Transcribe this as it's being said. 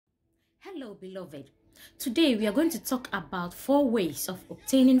Hello, beloved. Today we are going to talk about 4 ways of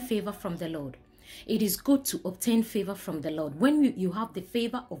obtaining favor from the Lord. It is good to obtain favor from the Lord. When you have the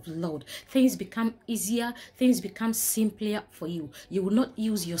favor of the Lord, things become easier, things become simpler for you. You will not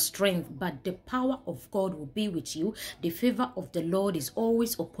use your strength, but the power of God will be with you. The favor of the Lord is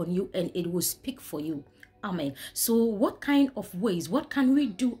always upon you, and it will speak for you. Amen. So what kind of ways, what can we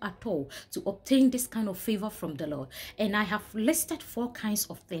do at all to obtain this kind of favor from the Lord? And I have listed 4 kinds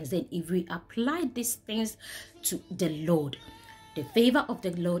of things. And if we apply these things to the Lord, the favor of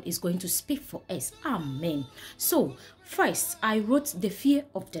the Lord is going to speak for us. Amen. So first, I wrote the fear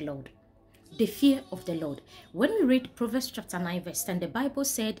of the Lord. The fear of the Lord. When we read Proverbs chapter 9 verse 10, the Bible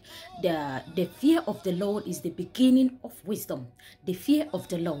said the fear of the Lord is the beginning of wisdom. The fear of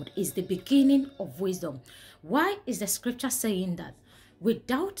the Lord is the beginning of wisdom. Why is the scripture saying that?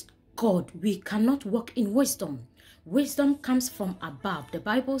 Without God, we cannot walk in wisdom. Wisdom comes from above. The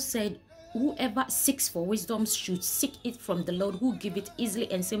Bible said, whoever seeks for wisdom should seek it from the Lord, who give it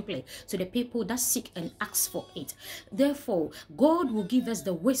easily and simply to the people that seek and ask for it. Therefore, God will give us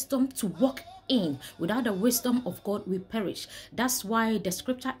the wisdom to walk in. Without the wisdom of God, we perish. That's why the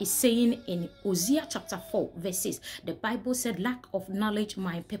scripture is saying in Hosea chapter 4 verse 6, the Bible said, lack of knowledge,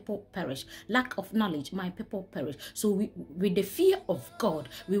 my people perish. Lack of knowledge, my people perish. So with the fear of God,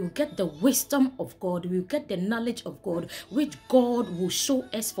 we will get the wisdom of God. We will get the knowledge of God, which God will show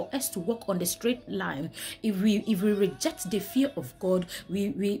us for us to walk on the straight line. If we reject the fear of God,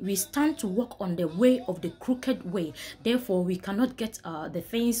 we stand to walk on the way of the crooked way. Therefore, we cannot get the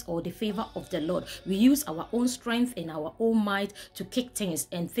things or the favor of the Lord. We use our own strength and our own might to kick things,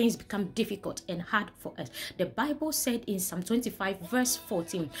 and things become difficult and hard for us. The Bible said in Psalm 25 verse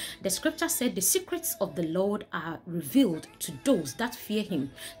 14, the scripture said, the secrets of the Lord are revealed to those that fear him.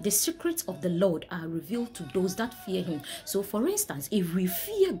 The secrets of the Lord are revealed to those that fear him. So for instance, if we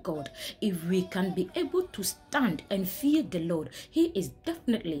fear God, if we can be able to stand and fear the Lord, he is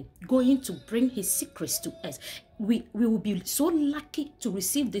definitely going to bring his secrets to us. We will be so lucky to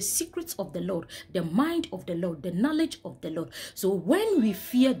receive the secrets of the Lord, the mind of the Lord, the knowledge of the Lord. So when we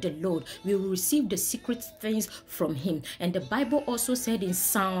fear the Lord, we will receive the secret things from him. And the Bible also said in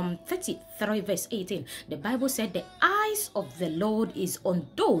Psalm 33 verse 18, the Bible said, the eyes of the Lord is on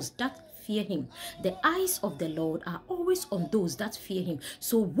those that fear him. The eyes of the Lord are always on those that fear him.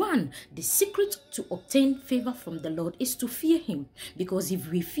 So one, the secret to obtain favor from the Lord is to fear him. Because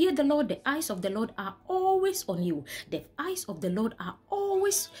if we fear the Lord, the eyes of the Lord are always on you. The eyes of the Lord are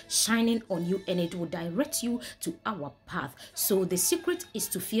always shining on you, and it will direct you to our path. So the secret is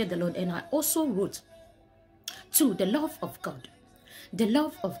to fear the Lord. And I also wrote 2, the love of God. The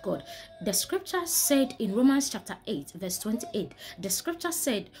love of God. The scripture said in Romans chapter 8 verse 28, the scripture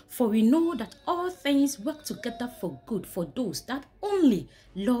said, for we know that all things work together for good for those that only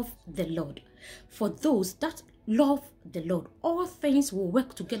love the Lord. For those that love the Lord, all things will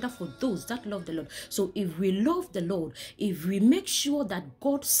work together for those that love the Lord. So if we love the Lord, if we make sure that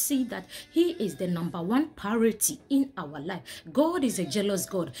God see that he is the #1 priority in our life, God is a jealous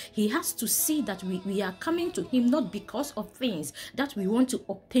God. He has to see that we are coming to him not because of things that we want to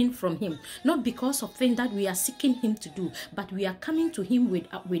obtain from him, not because of things that we are seeking him to do, but we are coming to him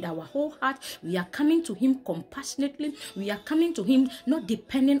with our whole heart. We are coming to him compassionately. We are coming to him not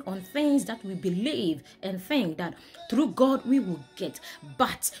depending on things that we believe and think that through God we will get,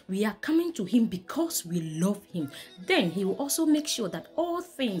 but we are coming to him because we love him. Then he will also make sure that all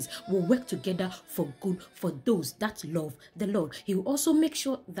things will work together for good for those that love the Lord. He will also make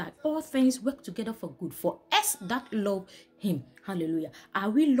sure that all things work together for good for us that love him. Hallelujah. Are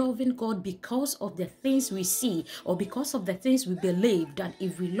we loving God because of the things we see, or because of the things we believe that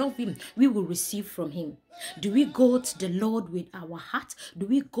if we love him, we will receive from him? Do we go to the Lord with our heart? Do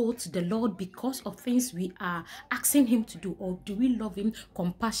we go to the Lord because of things we are asking him to do, or do we love him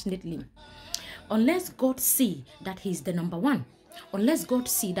compassionately? Unless God see that he's the #1, unless God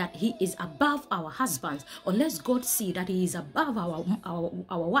see that he is above our husbands, unless God see that he is above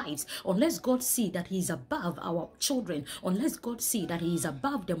our wives, unless God see that he is above our children, unless God see that he is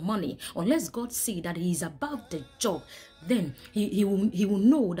above the money, unless God see that he is above the job, then he will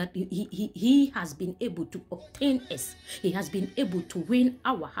know that he has been able to obtain us. He has been able to win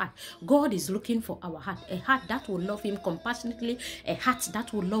our heart. God is looking for our heart, a heart that will love him compassionately, a heart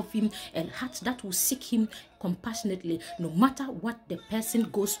that will love him, a heart that will seek him compassionately. No matter what the person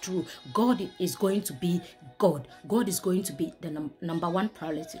goes through, God is going to be God. God is going to be the #1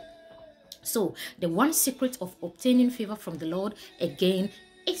 priority. So the one secret of obtaining favor from the Lord, again,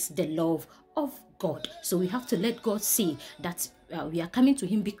 is the love of God. So we have to let God see that we are coming to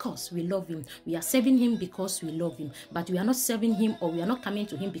him because we love him. We are serving him because we love him. But we are not serving him, or we are not coming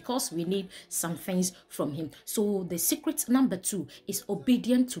to him because we need some things from him. So the secret number 2 is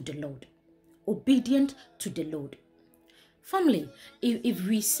obedient to the Lord. Obedient to the Lord. Family, if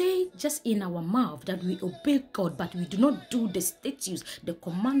we say just in our mouth that we obey God, but we do not do the statutes, the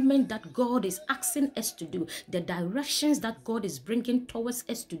commandment that God is asking us to do, the directions that God is bringing towards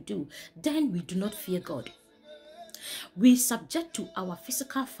us to do, then we do not fear God. We subject to our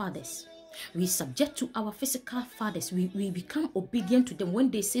physical fathers. We subject to our physical fathers. We become obedient to them.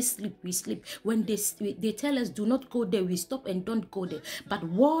 When they say sleep, we sleep. When they tell us do not go there, we stop and don't go there. But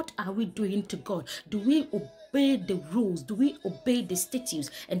what are we doing to God? Do we obey the rules? Do we obey the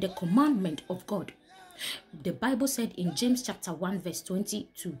statutes and the commandment of God? The Bible said in James chapter 1 verse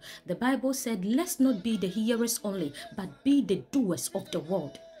 22, the Bible said, let's not be the hearers only, but be the doers of the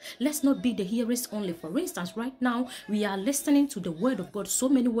word. Let's not be the hearers only. For instance, right now, we are listening to the word of God. So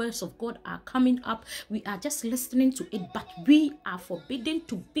many words of God are coming up. We are just listening to it, but we are forbidden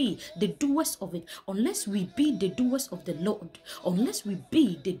to be the doers of it. Unless we be the doers of the Lord, unless we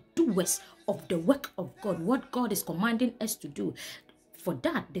be the doers of the work of God, what God is commanding us to do. For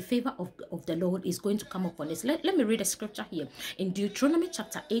that, the favor of the Lord is going to come upon us. Let me read a scripture here. In Deuteronomy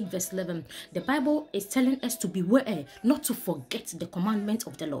chapter 8 verse 11, the Bible is telling us to beware not to forget the commandment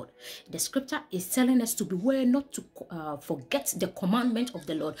of the Lord. The scripture is telling us to beware not to forget the commandment of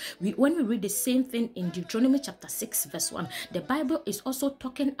the Lord. When we read the same thing in Deuteronomy chapter 6 verse 1, the Bible is also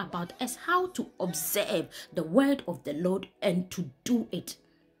talking about us how to observe the word of the Lord and to do it.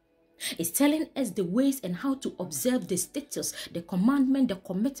 It's telling us the ways and how to observe the status, the commandment, the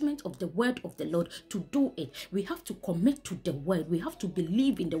commitment of the word of the Lord to do it. We have to commit to the word. We have to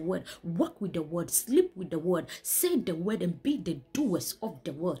believe in the word, work with the word, sleep with the word, say the word, and be the doers of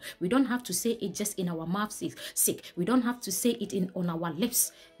the word. We don't have to say it just in our mouths sick. We don't have to say it on our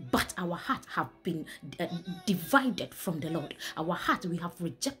lips, but our heart have been divided from the Lord. Our heart, we have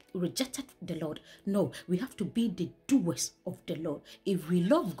rejected the Lord. No, we have to be the doers of the Lord. If we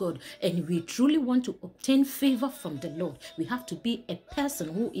love God, and we truly want to obtain favor from the Lord, we have to be a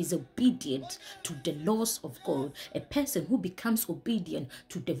person who is obedient to the laws of God, a person who becomes obedient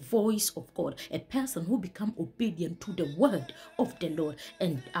to the voice of God, a person who becomes obedient to the word of the Lord,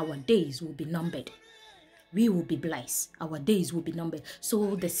 and our days will be numbered. We will be blessed. Our days will be numbered.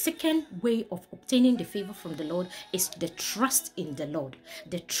 So the second way of obtaining the favor from the Lord is the trust in the Lord.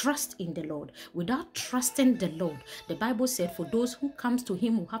 The trust in the Lord. Without trusting the Lord, the Bible said, for those who comes to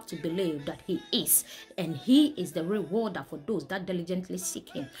him will have to believe that he is, and he is the rewarder for those that diligently seek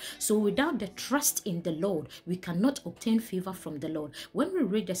him. So without the trust in the Lord, we cannot obtain favor from the Lord. When we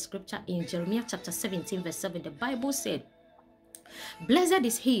read the scripture in Jeremiah chapter 17 verse 7, the Bible said, blessed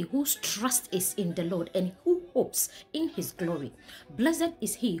is he whose trust is in the Lord and who hopes in his glory. Blessed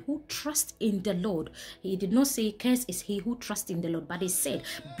is he who trusts in the Lord. He did not say, cursed is he who trusts in the Lord, but he said,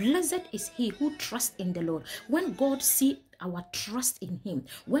 blessed is he who trusts in the Lord. When God sees our trust in him,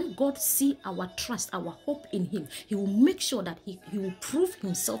 when God sees our trust, our hope in him, he will make sure that he will prove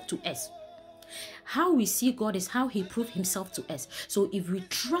himself to us. How we see God is how he proved himself to us. So if we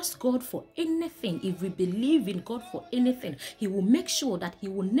trust God for anything, if we believe in God for anything, he will make sure that he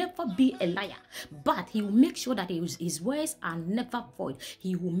will never be a liar, but he will make sure that his ways are never void.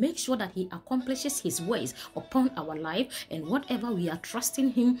 He will make sure that he accomplishes his ways upon our life, and whatever we are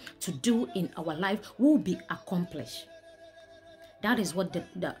trusting him to do in our life will be accomplished. That is what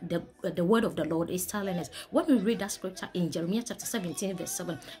the word of the Lord is telling us. When we read that scripture in Jeremiah chapter 17 verse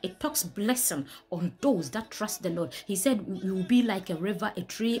 7, it talks blessing on those that trust the Lord. He said we will be like a river, a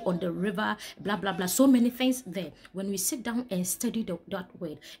tree on the river, blah blah blah. So many things there. When we sit down and study that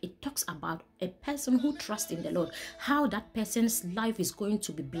word, it talks about a person who trusts in the Lord, how that person's life is going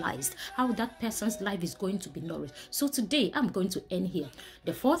to be blessed, how that person's life is going to be nourished. So today I'm going to end here.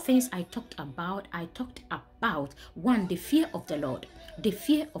 The four things I talked about, one, the fear of the Lord,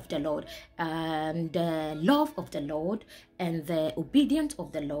 and the love of the Lord, and the obedience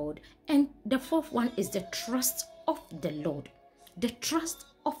of the Lord, and the fourth one is the trust of the Lord. The trust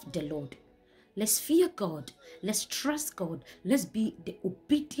of the Lord. Let's fear God. Let's trust God. Let's be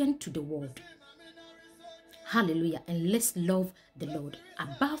obedient to the word. Hallelujah. And let's love the Lord.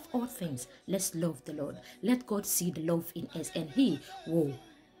 Above all things, let's love the Lord. Let God see the love in us, and he will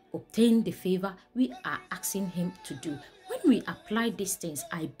obtain the favor we are asking him to do. When we apply these things,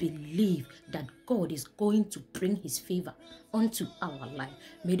 I believe that God is going to bring his favor onto our life.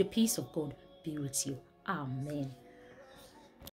 May the peace of God be with you. Amen.